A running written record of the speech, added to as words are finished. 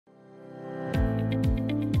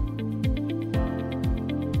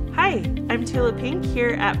Hi, I'm Tula Pink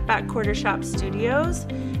here at Back Quarter Shop Studios,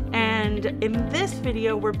 and in this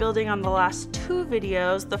video we're building on the last two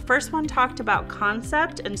videos. The first one talked about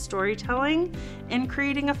concept and storytelling in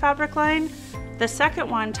creating a fabric line. The second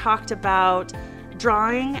one talked about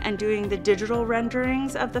drawing and doing the digital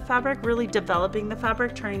renderings of the fabric, really developing the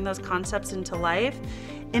fabric, turning those concepts into life.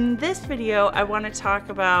 In this video, I want to talk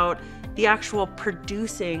about the actual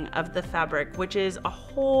producing of the fabric, which is a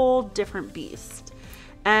whole different beast.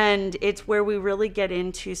 And it's where we really get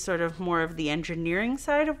into sort of more of the engineering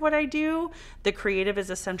side of what I do. The creative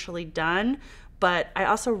is essentially done, but I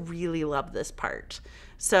also really love this part.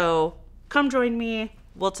 So come join me.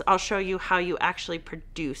 I'll show you how you actually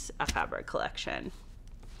produce a fabric collection.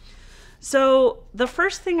 So the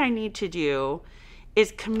first thing I need to do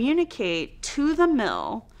is communicate to the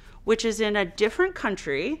mill, which is in a different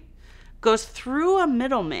country, goes through a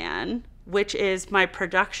middleman, which is my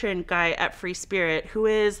production guy at Free Spirit, who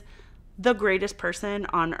is the greatest person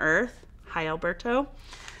on earth. Hi, Alberto.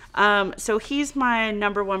 So he's my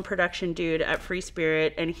 #1 production dude at Free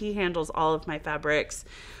Spirit, and he handles all of my fabrics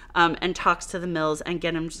and talks to the mills and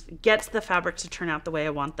gets the fabrics to turn out the way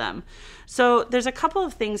I want them. So there's a couple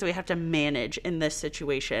of things we have to manage in this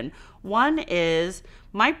situation. One is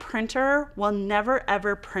my printer will never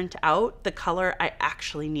ever print out the color I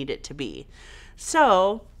actually need it to be.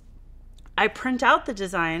 So I print out the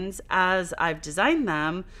designs as I've designed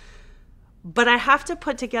them, but I have to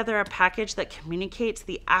put together a package that communicates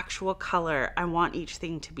the actual color I want each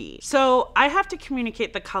thing to be. So I have to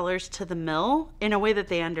communicate the colors to the mill in a way that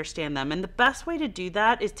they understand them. And the best way to do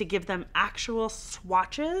that is to give them actual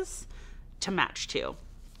swatches to match to.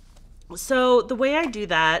 So the way I do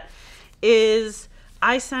that is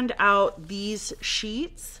I send out these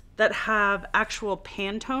sheets that have actual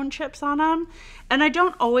Pantone chips on them. And I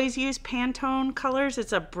don't always use Pantone colors.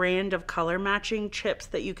 It's a brand of color matching chips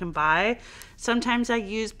that you can buy. Sometimes I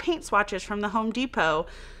use paint swatches from the Home Depot.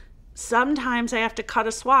 Sometimes I have to cut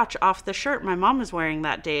a swatch off the shirt my mom is wearing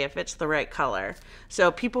that day if it's the right color.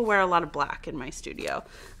 So people wear a lot of black in my studio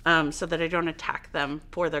so that I don't attack them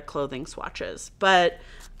for their clothing swatches. But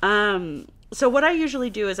so what I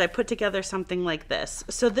usually do is I put together something like this.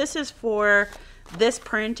 So this is for this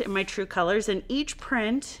print in my true colors, and each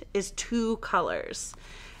print is 2 colors.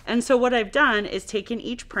 And so what I've done is taken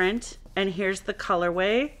each print, and here's the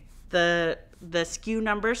colorway, the SKU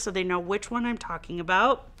number, so they know which one I'm talking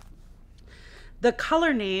about, the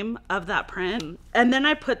color name of that print, and then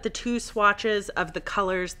I put the 2 swatches of the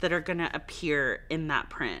colors that are going to appear in that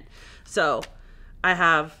print. So I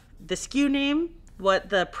have the SKU name, what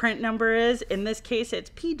the print number is. In this case, it's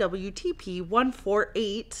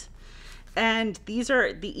PWTP148. And these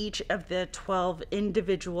are each of the 12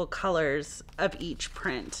 individual colors of each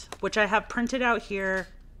print, which I have printed out here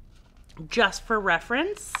just for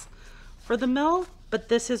reference for the mill, but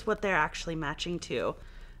this is what they're actually matching to.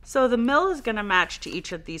 So the mill is going to match to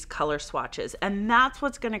each of these color swatches, and that's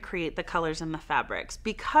what's going to create the colors in the fabrics.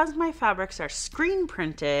 Because my fabrics are screen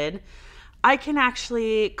printed, I can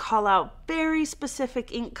actually call out very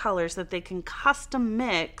specific ink colors that they can custom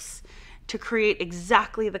mix to create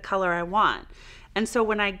exactly the color I want. And so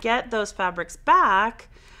when I get those fabrics back,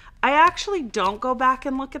 I actually don't go back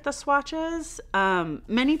and look at the swatches.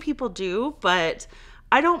 Many people do, but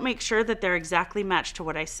I don't make sure that they're exactly matched to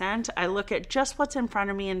what I sent. I look at just what's in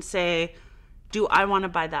front of me and say, do I want to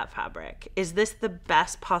buy that fabric? Is this the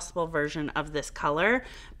best possible version of this color?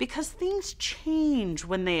 Because things change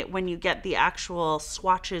when you get the actual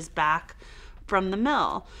swatches back from the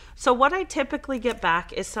mill. So what I typically get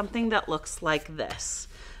back is something that looks like this.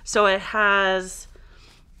 So it has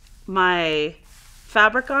my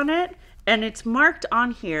fabric on it, and it's marked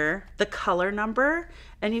on here the color number,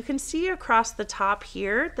 and you can see across the top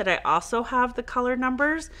here that I also have the color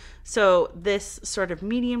numbers. So this sort of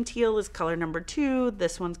medium teal is color number 2,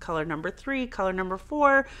 this one's color number 3, color number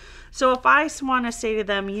 4. So if I want to say to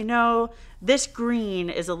them, you know, this green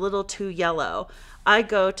is a little too yellow, I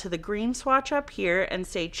go to the green swatch up here and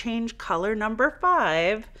say change color number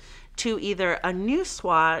 5 to either a new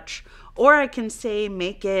swatch, or I can say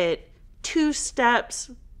make it 2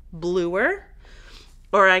 steps bluer,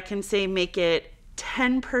 or I can say make it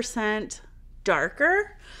 10%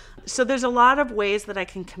 darker. So there's a lot of ways that I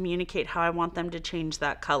can communicate how I want them to change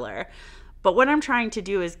that color. But what I'm trying to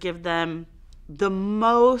do is give them the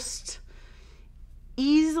most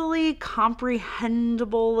easily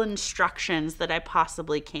comprehensible instructions that I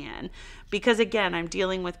possibly can. Because again, I'm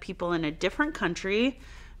dealing with people in a different country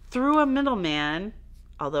through a middleman,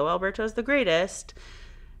 although Alberto's the greatest,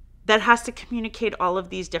 that has to communicate all of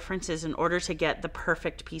these differences in order to get the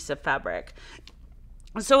perfect piece of fabric.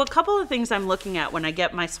 So a couple of things I'm looking at when I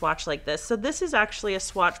get my swatch like this. So this is actually a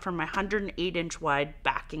swatch from my 108-inch wide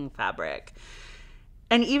backing fabric.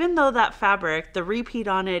 And even though that fabric, the repeat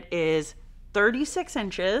on it is 36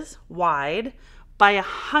 inches wide by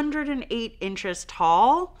 108 inches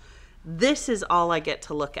tall, this is all I get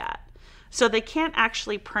to look at. So they can't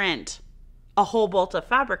actually print a whole bolt of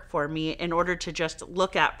fabric for me in order to just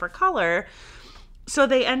look at for color. So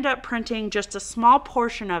they end up printing just a small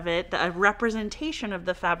portion of it, a representation of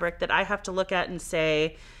the fabric that I have to look at and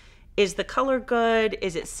say, is the color good?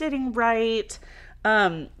 Is it sitting right?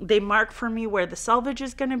 They mark for me where the selvage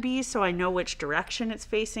is going to be, so I know which direction it's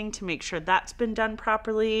facing to make sure that's been done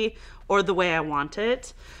properly or the way I want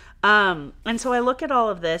it. And so I look at all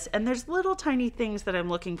of this, and there's little tiny things that I'm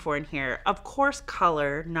looking for in here. Of course,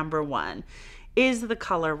 color, number one. Is the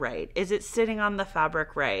color right? Is it sitting on the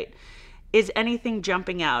fabric right? Is anything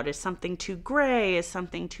jumping out? Is something too gray? Is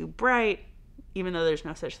something too bright? Even though there's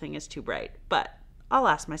no such thing as too bright, but I'll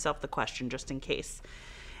ask myself the question just in case.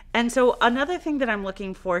 And so another thing that I'm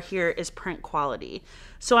looking for here is print quality.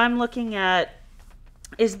 So I'm looking at,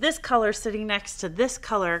 is this color sitting next to this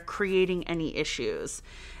color creating any issues?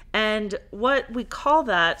 And what we call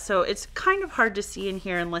that, so it's kind of hard to see in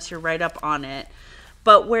here unless you're right up on it,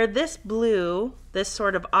 but where this blue, this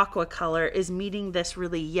sort of aqua color, is meeting this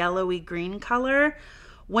really yellowy green color,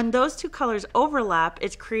 when those two colors overlap,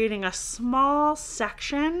 it's creating a small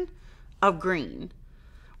section of green.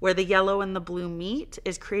 Where the yellow and the blue meet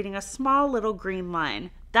is creating a small little green line.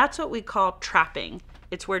 That's what we call trapping.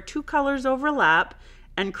 It's where two colors overlap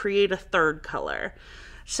and create a third color.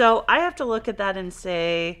 So I have to look at that and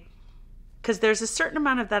say, because there's a certain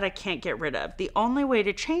amount of that I can't get rid of. The only way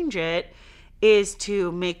to change it is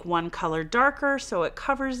to make one color darker so it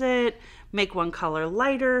covers it, make one color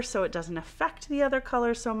lighter so it doesn't affect the other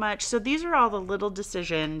color so much. So these are all the little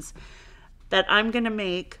decisions that I'm going to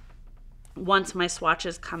make once my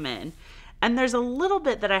swatches come in. And there's a little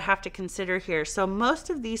bit that I have to consider here. So most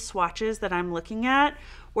of these swatches that I'm looking at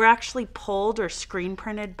were actually pulled or screen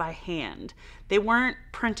printed by hand. They weren't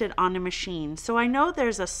printed on a machine. So I know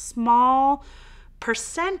there's a small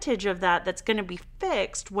percentage of that that's going to be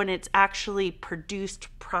fixed when it's actually produced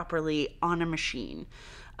properly on a machine,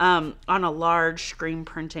 on a large screen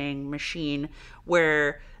printing machine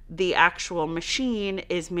where the actual machine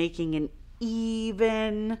is making an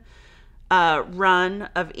even run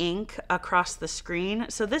of ink across the screen.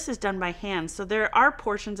 So this is done by hand. So there are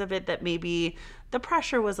portions of it that maybe the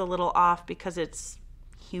pressure was a little off because it's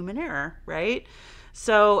human error, right?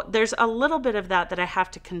 So there's a little bit of that I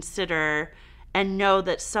have to consider and know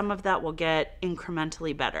that some of that will get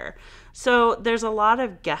incrementally better. So there's a lot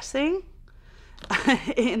of guessing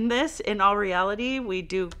in this. In all reality, we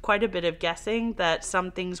do quite a bit of guessing that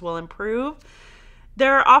some things will improve.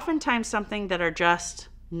 There are oftentimes something that are just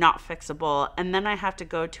not fixable, and then I have to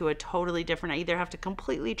go to a totally different, I either have to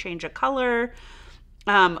completely change a color,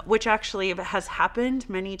 which actually has happened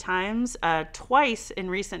many times, twice in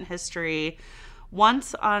recent history.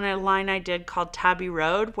 Once on a line I did called Tabby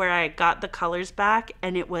Road, where I got the colors back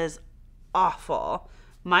and it was awful.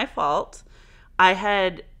 My fault. I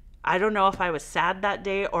don't know if I was sad that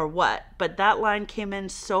day or what, but that line came in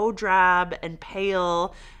so drab and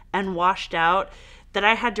pale and washed out that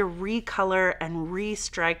I had to recolor and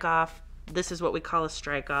re-strike off. This is what we call a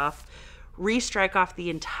strike off. Re-strike off the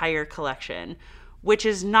entire collection, which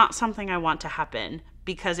is not something I want to happen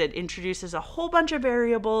because it introduces a whole bunch of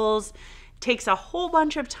variables, takes a whole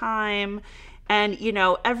bunch of time, and you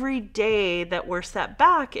know, every day that we're set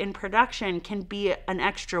back in production can be an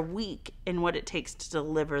extra week in what it takes to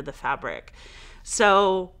deliver the fabric.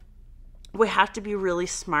 So we have to be really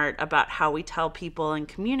smart about how we tell people and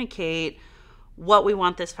communicate what we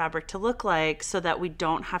want this fabric to look like so that we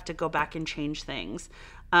don't have to go back and change things.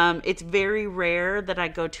 It's very rare that I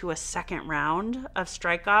go to a second round of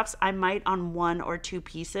strike-offs. I might on one or two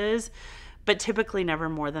pieces, but typically never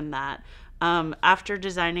more than that. After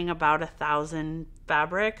designing about 1,000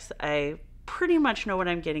 fabrics, I pretty much know what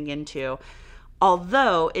I'm getting into.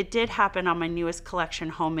 Although it did happen on my newest collection,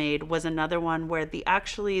 Homemade, was another one where the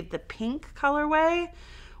pink colorway,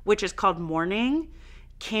 which is called Morning,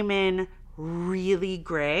 came in really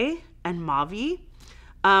gray and mauvey.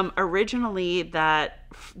 Originally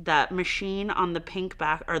that machine on the pink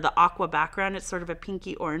back or the aqua background, it's sort of a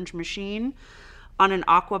pinky orange machine on an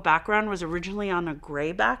aqua background, was originally on a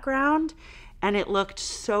gray background, and it looked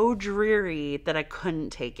so dreary that I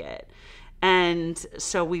couldn't take it. And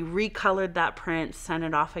so we recolored that print, sent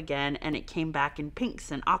it off again, and it came back in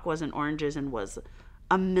pinks and aquas and oranges and was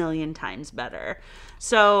a million times better.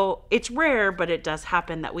 So it's rare, but it does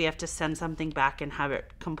happen that we have to send something back and have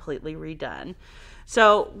it completely redone.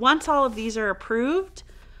 So once all of these are approved,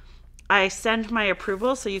 I send my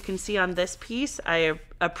approval. So you can see on this piece, I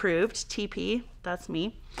approved, TP, that's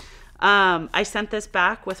me. I sent this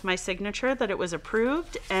back with my signature that it was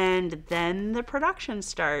approved, and then the production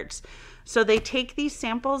starts. So they take these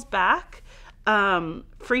samples back.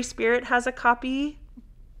 Free Spirit has a copy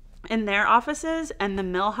in their offices, and the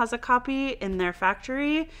mill has a copy in their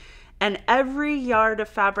factory, and every yard of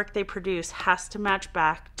fabric they produce has to match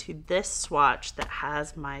back to this swatch that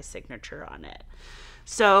has my signature on it.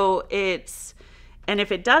 So and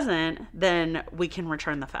if it doesn't, then we can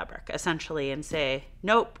return the fabric essentially and say,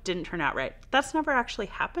 nope, didn't turn out right. That's never actually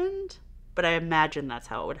happened, but I imagine that's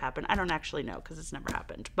how it would happen. I don't actually know because it's never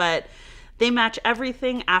happened, but they match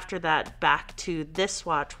everything after that back to this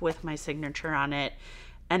swatch with my signature on it.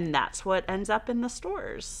 And that's what ends up in the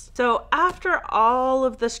stores. So after all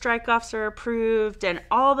of the strike-offs are approved and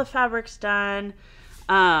all the fabric's done,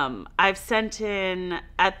 I've sent in,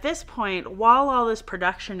 at this point, while all this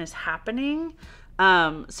production is happening,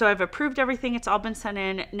 so I've approved everything, it's all been sent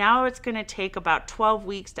in. Now it's gonna take about 12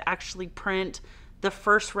 weeks to actually print the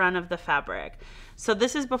first run of the fabric. So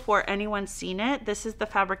this is before anyone's seen it. This is the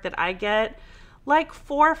fabric that I get like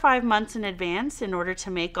 4 or 5 months in advance in order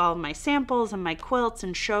to make all of my samples and my quilts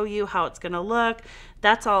and show you how it's gonna look.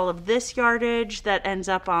 That's all of this yardage that ends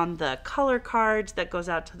up on the color cards that goes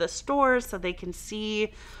out to the stores so they can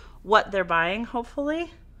see what they're buying,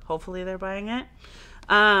 hopefully. Hopefully they're buying it.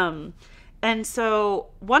 And so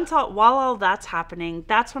while all that's happening,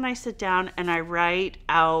 that's when I sit down and I write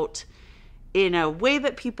out in a way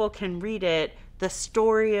that people can read it, the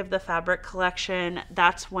story of the fabric collection.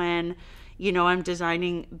 That's when, you know, I'm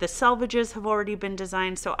designing, the selvages have already been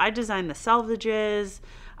designed. So I design the selvages.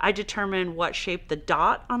 I determine what shape the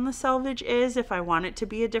dot on the selvage is, if I want it to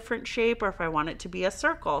be a different shape or if I want it to be a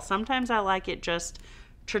circle. Sometimes I like it just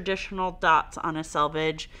traditional dots on a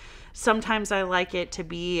selvage. Sometimes I like it to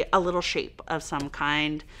be a little shape of some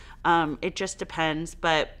kind. It just depends.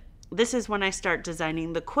 But this is when I start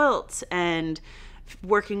designing the quilts and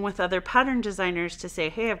working with other pattern designers to say,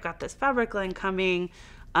 hey, I've got this fabric line coming.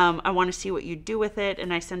 I want to see what you do with it.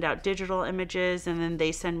 And I send out digital images, and then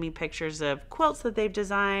they send me pictures of quilts that they've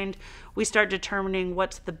designed. We start determining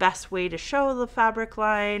what's the best way to show the fabric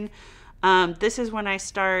line. This is when I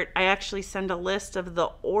actually send a list of the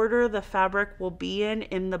order the fabric will be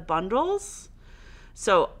in the bundles.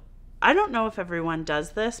 So I don't know if everyone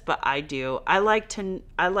does this, but I do. I like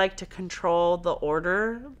to control the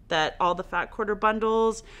order that all the fat quarter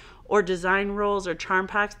bundles or design rolls or charm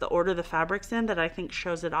packs, the order the fabric's in, that I think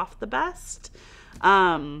shows it off the best.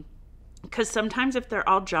 Because sometimes if they're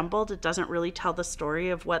all jumbled, it doesn't really tell the story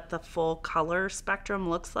of what the full color spectrum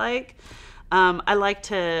looks like. I like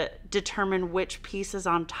to determine which piece is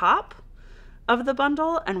on top of the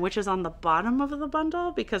bundle and which is on the bottom of the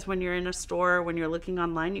bundle, because when you're in a store, when you're looking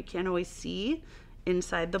online, you can't always see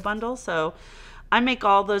inside the bundle. So I make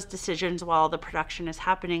all those decisions while the production is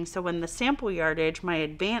happening. So when the sample yardage, my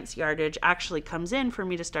advanced yardage, actually comes in for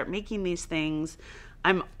me to start making these things,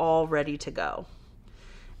 I'm all ready to go.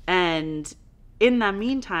 And in the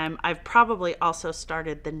meantime, I've probably also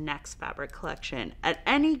started the next fabric collection. At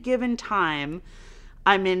any given time,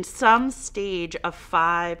 I'm in some stage of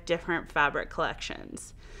 5 different fabric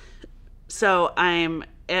collections. So I'm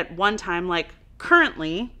at one time, like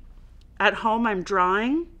currently at home, I'm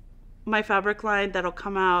drawing my fabric line that'll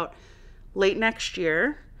come out late next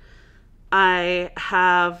year. I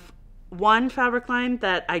have one fabric line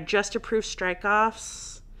that I just approved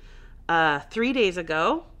strike-offs 3 days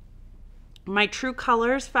ago. My True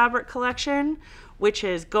Colors fabric collection, which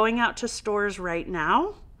is going out to stores right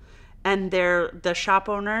now, and the shop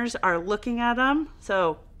owners are looking at them.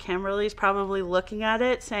 So Kimberly's probably looking at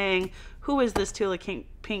it saying, who is this Tula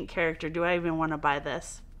Pink character? Do I even want to buy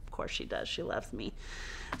this? Of course she does. She loves me.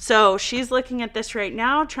 So she's looking at this right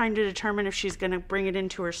now, trying to determine if she's going to bring it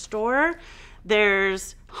into her store.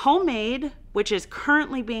 There's Homemade, which is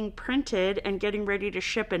currently being printed and getting ready to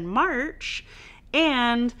ship in March.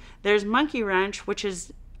 And there's Monkey Wrench, which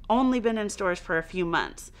has only been in stores for a few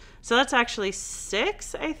months. So that's actually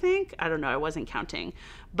 6, I think. I don't know, I wasn't counting.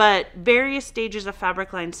 But various stages of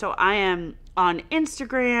fabric line. So I am on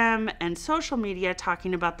Instagram and social media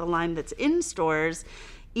talking about the line that's in stores,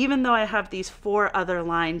 even though I have these 4 other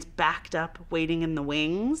lines backed up, waiting in the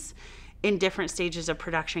wings, in different stages of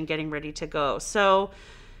production, getting ready to go. So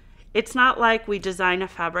it's not like we design a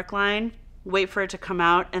fabric line, wait for it to come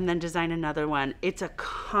out, and then design another one. It's a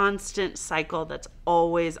constant cycle that's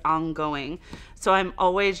always ongoing. So I'm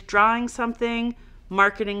always drawing something,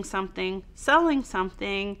 marketing something, selling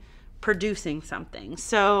something, producing something.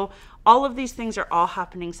 So all of these things are all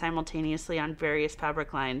happening simultaneously on various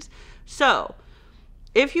fabric lines. So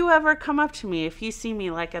if you ever come up to me, if you see me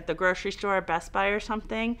like at the grocery store or Best Buy or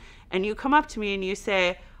something, and you come up to me and you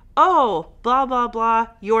say, oh, blah, blah, blah,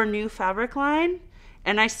 your new fabric line,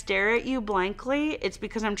 and I stare at you blankly, it's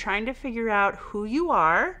because I'm trying to figure out who you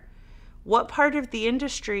are, what part of the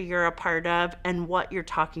industry you're a part of, and what you're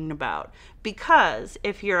talking about. Because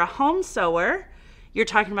if you're a home sewer, you're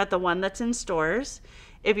talking about the one that's in stores.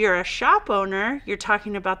 If you're a shop owner, you're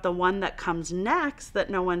talking about the one that comes next that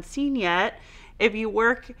no one's seen yet. If you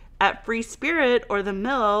work at Free Spirit or the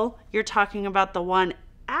Mill, you're talking about the one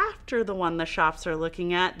after the one the shops are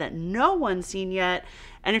looking at that no one's seen yet.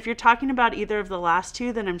 And if you're talking about either of the last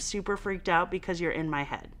two, then I'm super freaked out because you're in my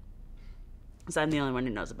head, because I'm the only one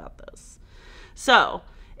who knows about those. So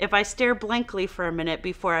if I stare blankly for a minute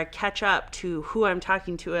before I catch up to who I'm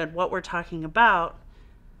talking to and what we're talking about,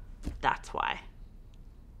 that's why.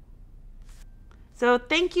 So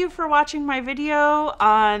thank you for watching my video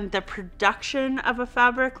on the production of a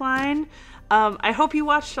fabric line. I hope you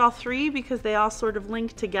watched all three because they all sort of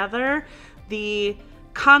link together. The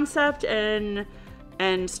concept and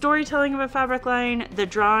storytelling of a fabric line, the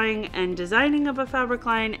drawing and designing of a fabric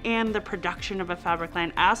line, and the production of a fabric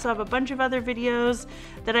line. I also have a bunch of other videos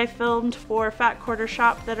that I filmed for Fat Quarter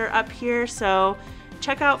Shop that are up here, so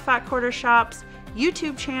check out Fat Quarter Shop's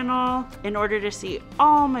YouTube channel in order to see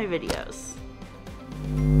all my videos.